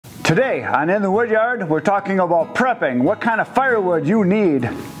Today on In the Woodyard, we're talking about prepping, what kind of firewood you need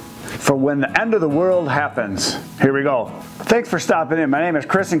for when the end of the world happens. Here we go. Thanks for stopping in. My name is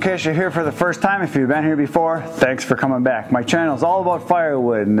Chris. In case you're here for the first time, if you've been here before, thanks for coming back. My channel is all about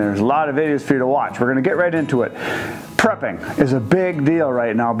firewood and there's a lot of videos for you to watch. We're going to get right into it. Prepping is a big deal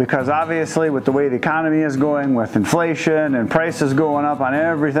right now because obviously with the way the economy is going, with inflation and prices going up on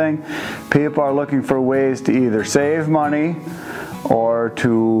everything, people are looking for ways to either save money or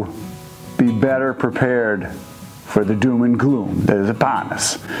to be better prepared for the doom and gloom that is upon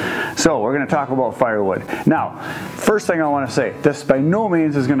us. So we're going to talk about firewood. Now, first thing I want to say, this by no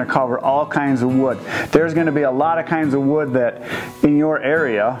means is going to cover all kinds of wood. There's going to be a lot of kinds of wood that in your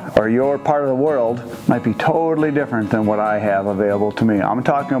area or your part of the world might be totally different than what I have available to me. I'm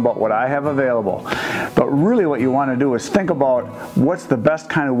talking about what I have available. But really what you want to do is think about what's the best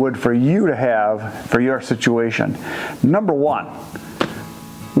kind of wood for you to have for your situation. Number one,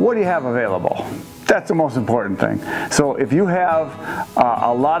 what do you have available? That's the most important thing. So if you have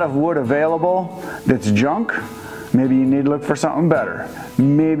a lot of wood available that's junk, maybe you need to look for something better.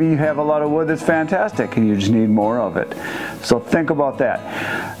 Maybe you have a lot of wood that's fantastic and you just need more of it. So think about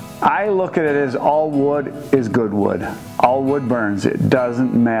that. I look at it as all wood is good wood. All wood burns. It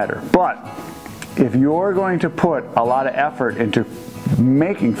doesn't matter. But if you're going to put a lot of effort into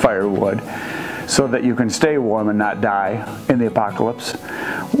making firewood so that you can stay warm and not die in the apocalypse,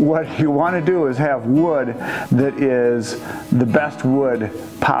 what you want to do is have wood that is the best wood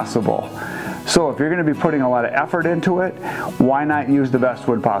possible. So if you're going to be putting a lot of effort into it, why not use the best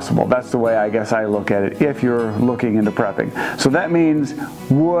wood possible? That's the way I guess I look at it if you're looking into prepping. So that means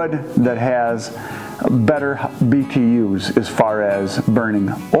wood that has better BTUs as far as burning,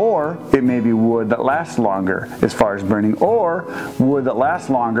 or it may be wood that lasts longer as far as burning, or wood that lasts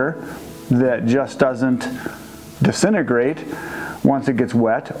longer that just doesn't disintegrate once it gets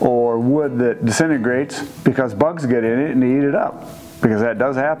wet, or wood that disintegrates because bugs get in it and they eat it up, because that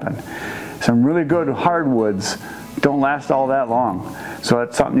does happen. Some really good hardwoods don't last all that long, so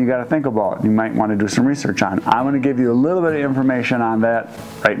that's something you got to think about. You might want to do some research on. I'm going to give you a little bit of information on that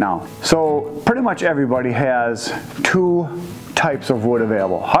right now. So pretty much everybody has two types of wood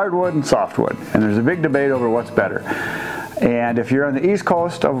available, hardwood and softwood, and there's a big debate over what's better. And if you're on the east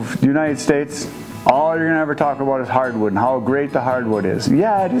coast of the United States, all you're going to ever talk about is hardwood and how great the hardwood is.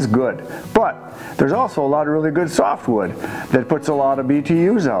 Yeah, it is good. But there's also a lot of really good softwood that puts a lot of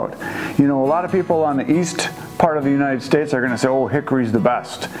BTUs out. You know, a lot of people on the east part of the United States are going to say, oh, hickory's the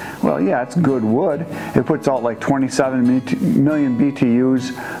best. Well, yeah, it's good wood. It puts out like 27 million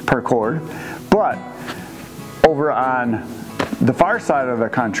BTUs per cord. But over on the far side of the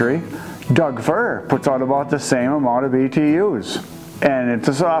country, Doug fir puts out about the same amount of BTUs, and it's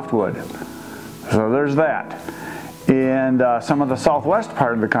a softwood. So there's that. In some of the southwest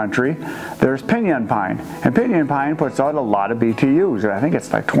part of the country, there's pinyon pine, and pinyon pine puts out a lot of BTUs. I think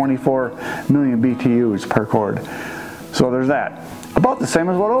it's like 24 million BTUs per cord. So there's that. About the same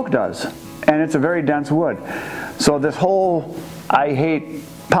as what oak does, and it's a very dense wood. So this whole I hate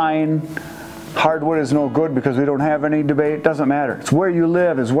pine, hardwood is no good because we don't have any debate, doesn't matter. It's where you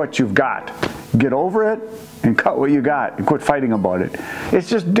live is what you've got. Get over it and cut what you got and quit fighting about it. It's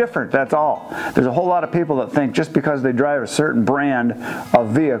just different, that's all. There's a whole lot of people that think just because they drive a certain brand of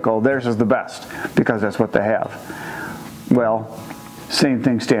vehicle, theirs is the best because that's what they have. Well, same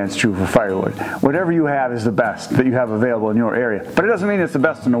thing stands true for firewood. Whatever you have is the best that you have available in your area. But it doesn't mean it's the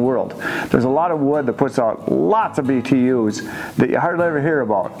best in the world. There's a lot of wood that puts out lots of BTUs that you hardly ever hear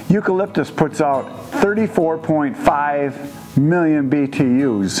about. Eucalyptus puts out 34.5 million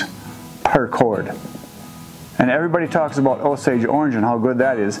BTUs per cord. And everybody talks about Osage orange and how good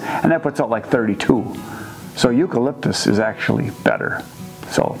that is, and that puts out like 32. So eucalyptus is actually better.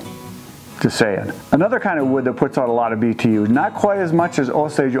 So, just saying. Another kind of wood that puts out a lot of BTUs, not quite as much as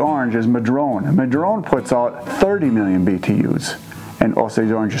Osage orange, is madrone. Madrone puts out 30 million BTUs, and Osage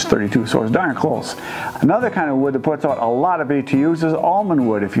orange is 32, so it's darn close. Another kind of wood that puts out a lot of BTUs is almond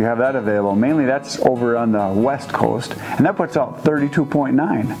wood, if you have that available. Mainly that's over on the west coast, and that puts out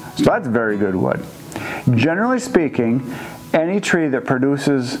 32.9, so that's very good wood. Generally speaking, any tree that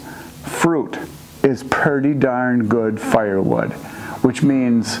produces fruit is pretty darn good firewood, which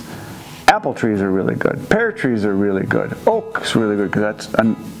means apple trees are really good, pear trees are really good, oak's really good because that's,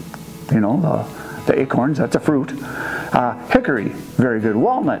 you know, the acorns, that's a fruit. Hickory, very good.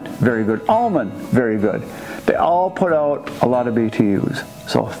 Walnut, very good. Almond, very good. They all put out a lot of BTUs,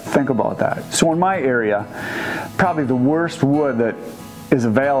 so think about that. So in my area, probably the worst wood that is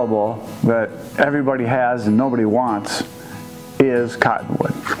available that everybody has and nobody wants is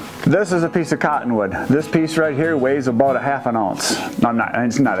cottonwood. This is a piece of cottonwood. This piece right here weighs about a half an ounce. No,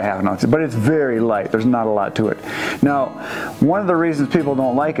 it's not a half an ounce, but it's very light. There's not a lot to it. Now, one of the reasons people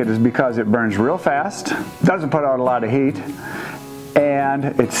don't like it is because it burns real fast, doesn't put out a lot of heat, and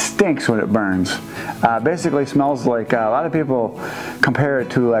it stinks when it burns. Basically smells like, a lot of people compare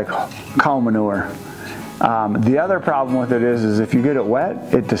it to like cow manure. The other problem with it is if you get it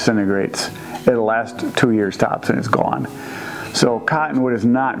wet, it disintegrates. It'll last 2 years tops and it's gone. So cottonwood is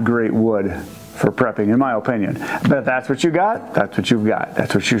not great wood for prepping, in my opinion. But if that's what you got, that's what you've got.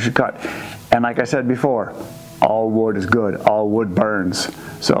 That's what you should cut. And like I said before, all wood is good. All wood burns.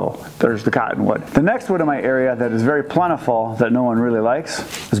 So there's the cottonwood. The next wood in my area that is very plentiful that no one really likes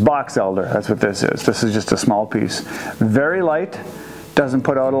is box elder. That's what this is. This is just a small piece. Very light, doesn't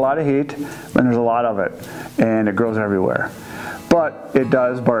put out a lot of heat, and there's a lot of it. And it grows everywhere. But it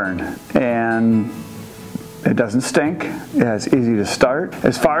does burn. And it doesn't stink. It's easy to start.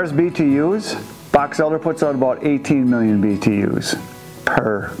 As far as BTUs, box elder puts out about 18 million BTUs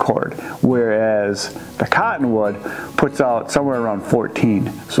per cord, whereas the cottonwood puts out somewhere around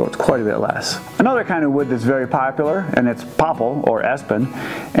 14, so it's quite a bit less. Another kind of wood that's very popular, and it's popple or aspen,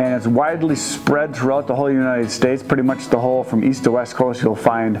 and it's widely spread throughout the whole United States. Pretty much the whole from east to west coast you'll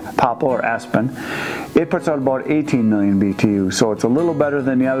find popple or aspen. It puts out about 18 million BTU, so it's a little better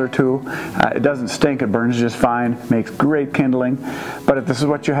than the other two. It doesn't stink, it burns just fine, makes great kindling, but if this is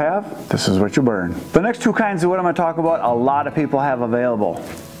what you have, this is what you burn. The next two kinds of wood I'm going to talk about, a lot of people have available.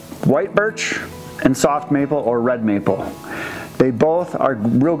 White birch and soft maple or red maple. They both are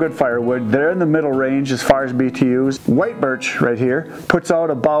real good firewood. They're in the middle range as far as BTUs. White birch right here puts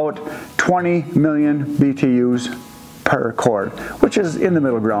out about 20 million BTUs per cord, which is in the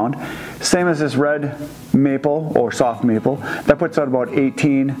middle ground. Same as this red maple or soft maple. That puts out about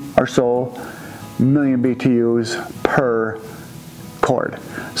 18 or so million BTUs per cord.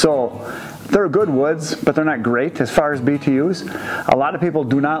 So they're good woods, but they're not great as far as BTUs. A lot of people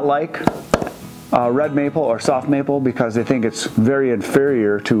do not like red maple or soft maple because they think it's very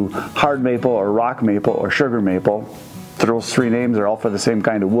inferior to hard maple or rock maple or sugar maple. Those three names are all for the same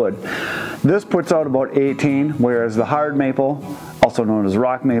kind of wood. This puts out about 18, whereas the hard maple, also known as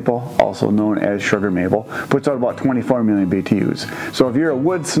rock maple, also known as sugar maple, puts out about 24 million BTUs. So if you're a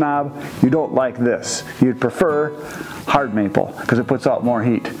wood snob, you don't like this. You'd prefer hard maple because it puts out more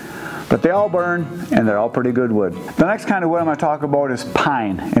heat. But they all burn, and they're all pretty good wood. The next kind of wood I'm going to talk about is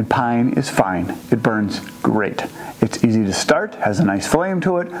pine, and pine is fine. It burns great. It's easy to start, has a nice flame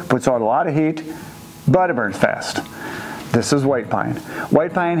to it, puts out a lot of heat, but it burns fast. This is white pine.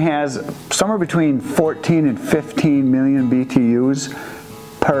 White pine has somewhere between 14 and 15 million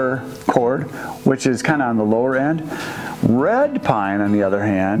BTUs per cord, which is kind of on the lower end. Red pine, on the other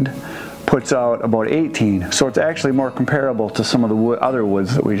hand, puts out about 18, so it's actually more comparable to some of the other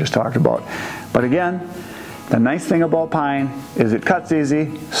woods that we just talked about. But again, the nice thing about pine is it cuts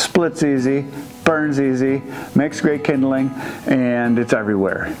easy, splits easy, burns easy, makes great kindling, and it's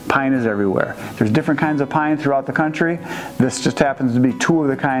everywhere. Pine is everywhere. There's different kinds of pine throughout the country. This just happens to be two of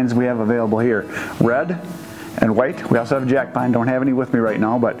the kinds we have available here. Red and white. We also have jack pine. Don't have any with me right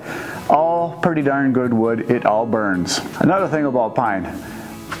now, but all pretty darn good wood. It all burns. Another thing about pine,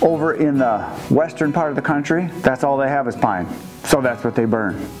 over in the western part of the country, that's all they have is pine. So that's what they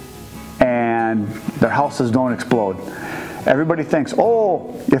burn. And their houses don't explode. Everybody thinks,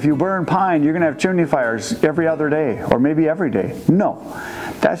 oh, if you burn pine, you're going to have chimney fires every other day, or maybe every day. No,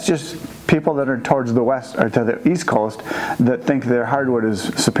 that's just people that are towards the west, or to the east coast, that think their hardwood is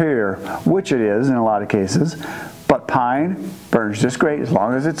superior, which it is in a lot of cases. But pine burns just great as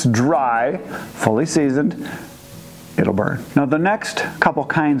long as it's dry, fully seasoned. It'll burn. Now the next couple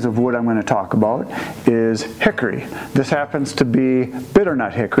kinds of wood I'm going to talk about is hickory. This happens to be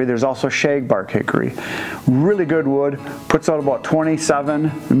bitternut hickory. There's also shagbark hickory. Really good wood, puts out about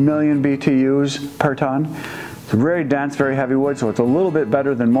 27 million BTUs per ton. It's very dense, very heavy wood, so it's a little bit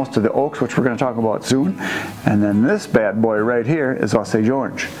better than most of the oaks, which we're going to talk about soon. And then this bad boy right here is Osage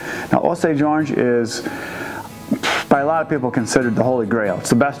orange. Now Osage orange is, by a lot of people, considered the holy grail. It's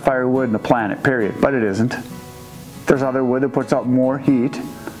the best firewood in the planet, period, but it isn't. There's other wood that puts out more heat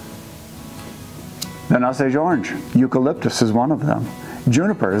than Osage orange. Eucalyptus is one of them.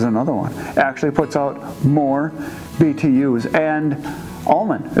 Juniper is another one. Actually puts out more BTUs, and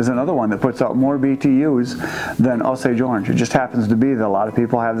almond is another one that puts out more BTUs than Osage orange. It just happens to be that a lot of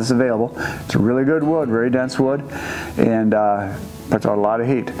people have this available. It's a really good wood, very dense wood, and puts out a lot of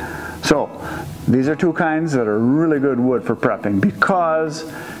heat. So these are two kinds that are really good wood for prepping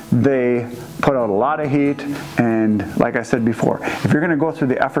because they put out a lot of heat, and like I said before, if you're going to go through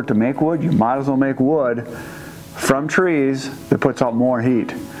the effort to make wood, you might as well make wood from trees that puts out more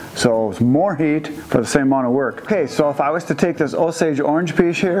heat. So it's more heat for the same amount of work. Okay, so if I was to take this Osage orange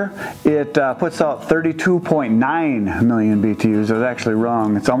piece here, it puts out 32.9 million BTUs. I was actually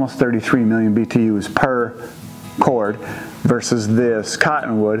wrong. It's almost 33 million BTUs per cord versus this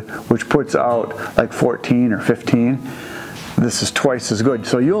cottonwood, which puts out like 14 or 15. This is twice as good.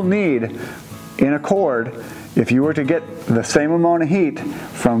 So you'll need in a cord, if you were to get the same amount of heat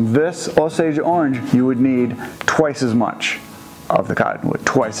from this Osage orange, you would need twice as much of the cottonwood,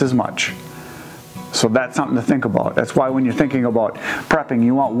 twice as much. So that's something to think about. That's why when you're thinking about prepping,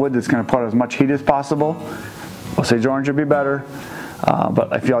 you want wood that's going to put out as much heat as possible. Osage orange would be better.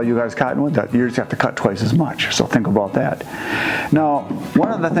 But if y'all you guys cottonwood, you just have to cut twice as much. So think about that. Now,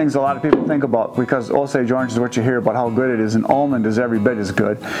 one of the things a lot of people think about, because Osage orange is what you hear about how good it is, and almond is every bit as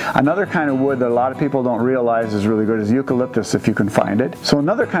good. Another kind of wood that a lot of people don't realize is really good is eucalyptus, if you can find it. So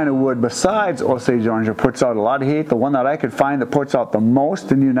another kind of wood besides Osage orange that puts out a lot of heat, the one that I could find that puts out the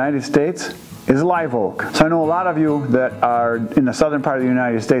most in the United States is live oak. So I know a lot of you that are in the southern part of the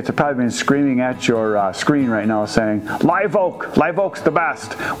United States have probably been screaming at your screen right now saying, live oak's the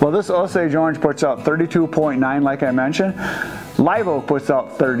best. Well, this Osage orange puts out 32.9 like I mentioned. Live oak puts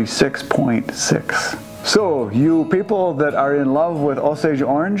out 36.6. So you people that are in love with Osage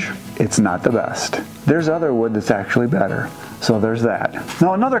orange, it's not the best. There's other wood that's actually better. So there's that.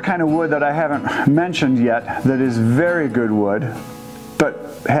 Now another kind of wood that I haven't mentioned yet that is very good wood, but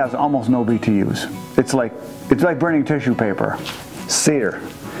has almost no BTUs. It's like burning tissue paper. Cedar.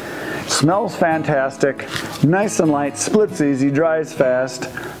 Smells fantastic, nice and light, splits easy, dries fast,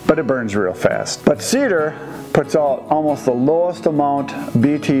 but it burns real fast. But cedar puts out almost the lowest amount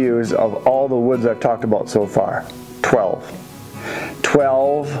BTUs of all the woods I've talked about so far. 12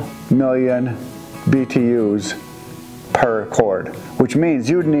 million BTUs per cord, which means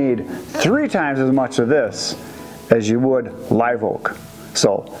you'd need 3 times as much of this as you would live oak.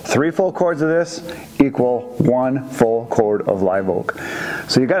 So 3 full cords of this equal 1 full cord of live oak.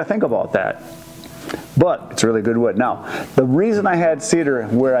 So you got to think about that. But it's really good wood. Now, the reason I had cedar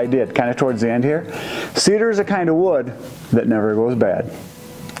where I did, kind of towards the end here, cedar is a kind of wood that never goes bad.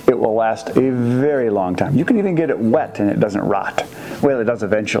 It will last a very long time. You can even get it wet and it doesn't rot. Well, it does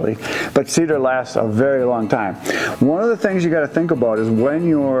eventually, but cedar lasts a very long time. One of the things you got to think about is when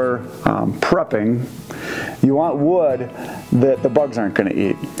you're prepping, you want wood that the bugs aren't going to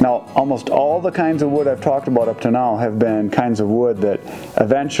eat. Now, almost all the kinds of wood I've talked about up to now have been kinds of wood that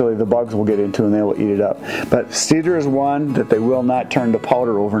eventually the bugs will get into and they will eat it up. But cedar is one that they will not turn to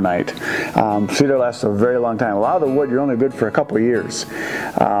powder overnight. Cedar lasts a very long time. A lot of the wood, you're only good for a couple of years,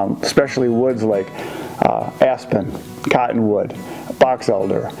 especially woods like aspen, cottonwood, box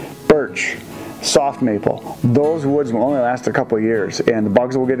elder, birch, soft maple. Those woods will only last a couple of years, and the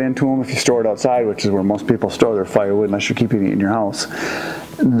bugs will get into them if you store it outside, which is where most people store their firewood unless you're keeping it in your house.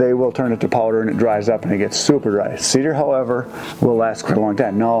 They will turn it to powder and it dries up and it gets super dry. Cedar, however, will last quite a long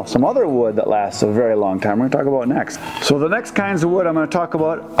time. Now, some other wood that lasts a very long time we're going to talk about next. So the next kinds of wood I'm going to talk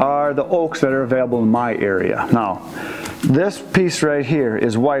about are the oaks that are available in my area. Now, this piece right here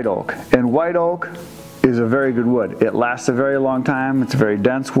is white oak, and white oak is a very good wood. It lasts a very long time. It's a very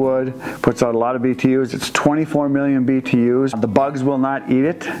dense wood, puts out a lot of BTUs. It's 24 million BTUs. The bugs will not eat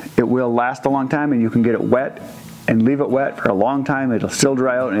it. It will last a long time, and you can get it wet and leave it wet for a long time. It'll still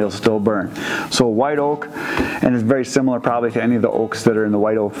dry out and it'll still burn. So white oak, and it's very similar probably to any of the oaks that are in the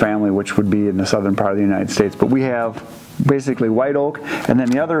white oak family, which would be in the southern part of the United States. But we have basically white oak, and then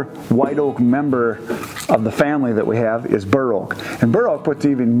the other white oak member of the family that we have is bur oak. And bur oak puts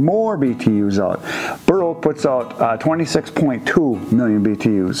even more BTUs out. Bur oak puts out 26.2 million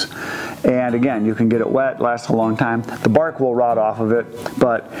BTUs. And again, you can get it wet, lasts a long time. The bark will rot off of it,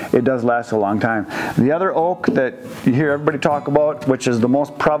 but it does last a long time. The other oak that you hear everybody talk about, which is the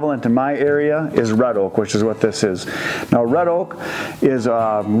most prevalent in my area, is red oak, which is what this is. Now, red oak is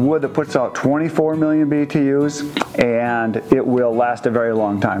wood that puts out 24 million BTUs, and it will last a very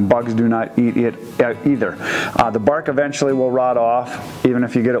long time. Bugs do not eat it either. The bark eventually will rot off, even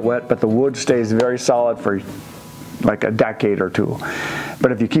if you get it wet, but the wood stays very solid for like a decade or two.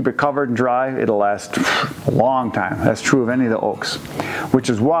 But if you keep it covered and dry, it'll last a long time. That's true of any of the oaks, which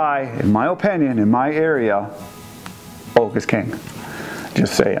is why, in my opinion, in my area, oak is king.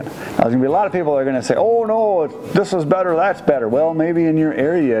 Just saying. Now, there's going to be a lot of people that are going to say, oh no, this is better, that's better. Well, maybe in your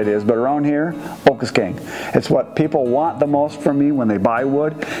area it is, but around here, oak is king. It's what people want the most from me when they buy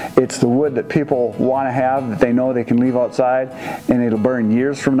wood. It's the wood that people want to have, that they know they can leave outside, and it'll burn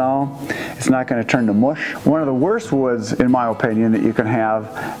years from now. It's not going to turn to mush. One of the worst woods, in my opinion, that you can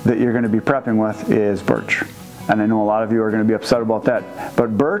have that you're going to be prepping with is birch. And I know a lot of you are going to be upset about that.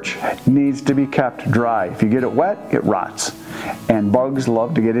 But birch needs to be kept dry. If you get it wet, it rots. and bugs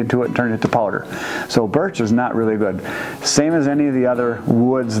love to get into it and turn it to powder. So birch is not really good. Same as any of the other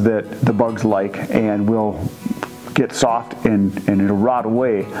woods that the bugs like, and will get soft and it'll rot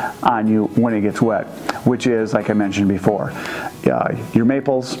away on you when it gets wet, which is, like I mentioned before, your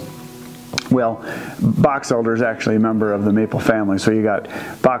maples. Well, box elder is actually a member of the maple family. So you got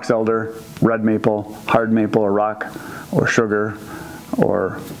box elder, red maple, hard maple, or rock, or sugar,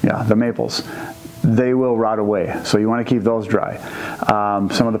 or the maples. They will rot away, so you want to keep those dry.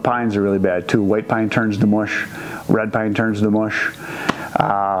 Some of the pines are really bad too. White pine turns to mush, red pine turns to mush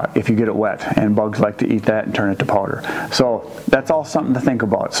if you get it wet, and bugs like to eat that and turn it to powder. So that's all something to think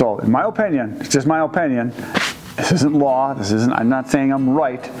about. So in my opinion, it's just my opinion, this isn't law, I'm not saying I'm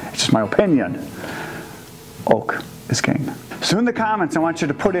right, it's just my opinion, oak is king. So in the comments, I want you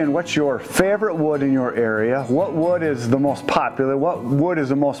to put in what's your favorite wood in your area, what wood is the most popular, what wood is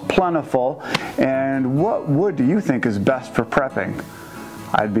the most plentiful, and what wood do you think is best for prepping?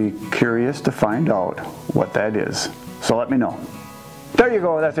 I'd be curious to find out what that is. So let me know. There you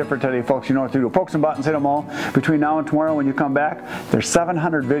go, that's it for today, folks. You know what to do. Poke some buttons, hit them all. Between now and tomorrow when you come back, there's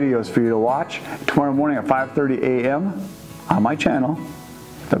 700 videos for you to watch. Tomorrow morning at 5:30 a.m. on my channel,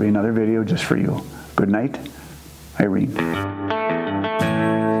 there'll be another video just for you. Good night, Irene.